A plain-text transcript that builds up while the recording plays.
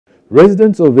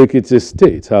Residents of Ekiti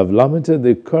State have lamented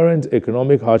the current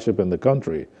economic hardship in the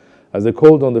country as they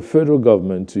called on the federal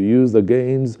government to use the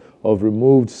gains of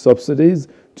removed subsidies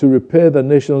to repair the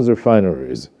nation's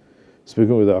refineries.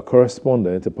 Speaking with our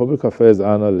correspondent, a public affairs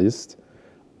analyst,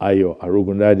 Ayo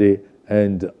Arugundade,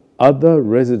 and other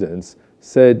residents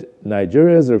said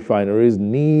Nigeria's refineries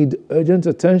need urgent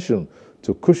attention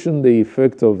to cushion the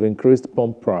effect of increased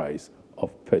pump price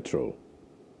of petrol.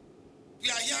 We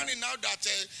are hearing now that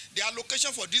the allocation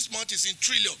for this month is in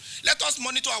trillion. Let us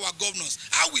monitor our governors.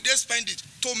 How will they spend it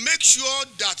to make sure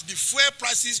that the fuel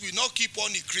prices will not keep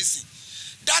on increasing?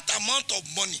 That amount of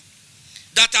money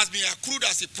that has been accrued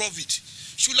as a profit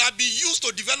should have been used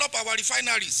to develop our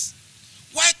refineries.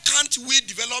 Why can't we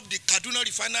develop the Kaduna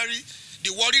refinery,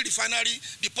 the Warri refinery,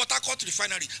 the Port Harcourt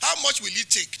refinery? How much will it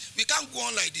take? We can't go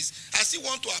on like this. I still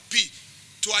want to appeal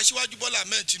to Asiwaju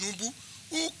Lament,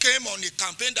 who came on a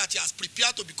campaign that he has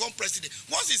prepared to become president.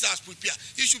 Once he has prepared,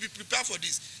 he should be prepared for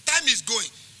this. Time is going.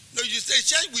 No, you say,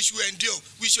 we should endure,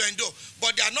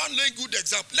 but they are not laying good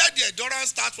example. Let the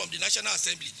endurance start from the National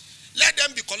Assembly. Let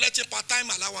them be collecting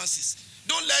part-time allowances.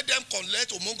 Don't let them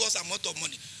collect humongous amount of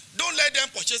money. Don't let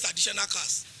them purchase additional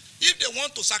cars. If they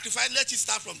want to sacrifice, let it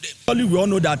start from them. We all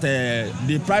know that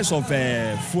the price of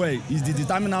fuel is the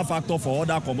determining factor for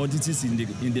other commodities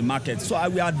in the market. So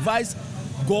I will advise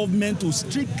government to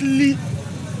strictly,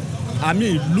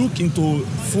 look into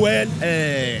fuel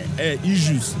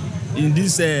issues in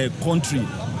this country,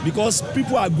 because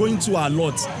people are going through a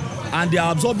lot and they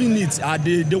are absorbing it.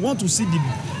 They want to see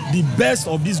the best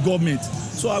of this government.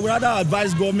 So I would rather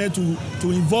advise government to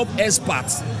involve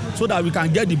experts so that we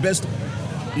can get the best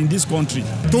in this country.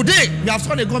 Today, we have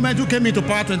seen a government who came into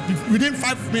power within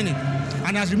 5 minutes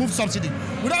and has removed subsidy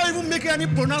without even making any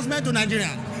pronouncement to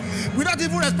Nigerians, without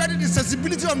even respecting the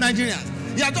sensibility of Nigerians.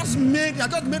 He has just made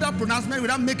that pronouncement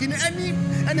without making any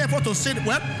effort to say,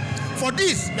 well, for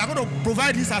this, we are going to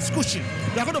provide this as cushion.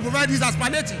 We are going to provide this as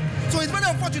palliative. So it's very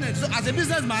unfortunate. So as a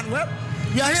businessman, well,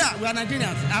 we are here, we are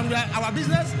Nigerians, and our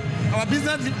business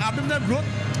growth,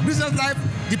 business life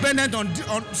dependent on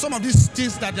some of these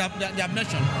things that they have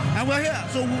mentioned. And we're here,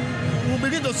 so we'll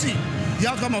begin to see the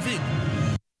outcome of it.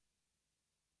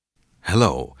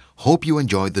 Hello, hope you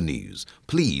enjoyed the news.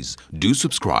 Please do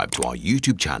subscribe to our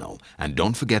YouTube channel and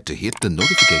don't forget to hit the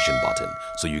notification button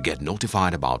so you get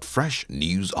notified about fresh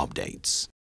news updates.